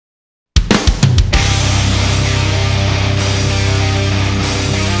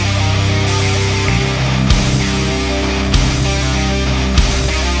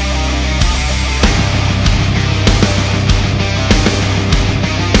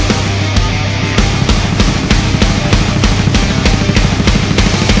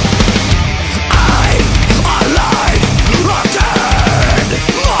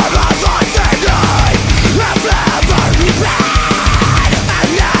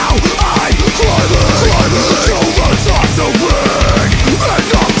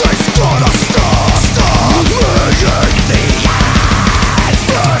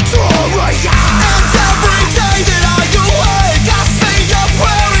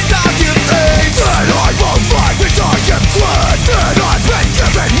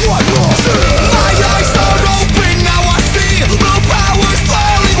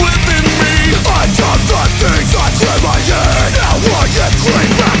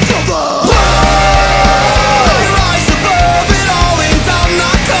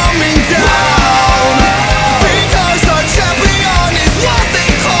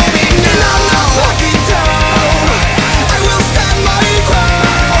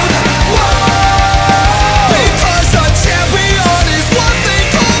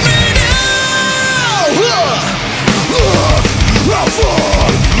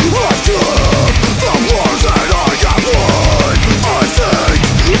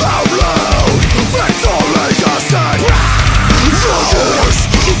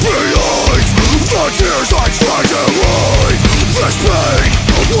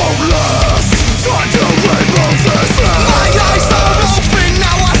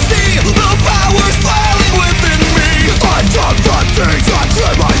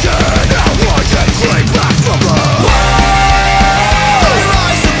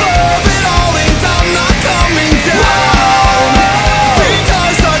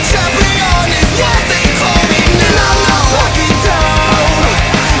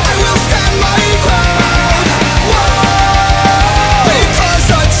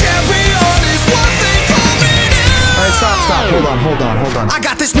hold on. I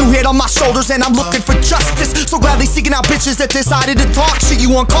got this new head on my shoulders and I'm looking for justice. So gladly seeking out bitches that decided to talk shit.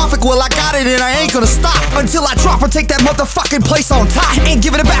 You want conflict? Well, I got it and I ain't gonna stop until I drop or take that motherfucking place on top. Ain't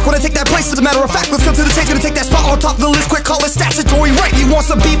giving it back when I take that place. As a matter of fact, let's come to the chase. Gonna take that spot on top of the list. Quick, call it statutory rape. You want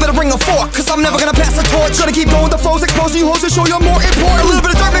some beef, better bring a fork, cause I'm never gonna pass the torch. Gonna keep going with the flows, exposing you hoes to show you're more important. A little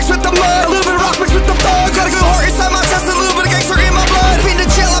bit of dirt mixed with the mud, a little bit of rock mixed with the thug. Got a good heart inside my chest, a little bit of gangster in my blood. Been to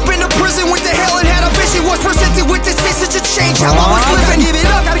jail, I've been to prison, went to hell and had a vision. Was presented with this message to change how I was living. Gotta give it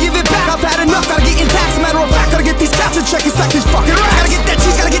up, gotta give it back. I've had enough, gotta get intact. As a matter of fact, gotta get these caps and check and stack these fucking racks. Gotta get that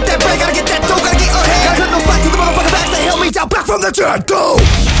cheese, gotta get that bread, gotta get that dough, gotta get ahead. Gotta cut no slack to the motherfucking backs that held me down back from the get-go.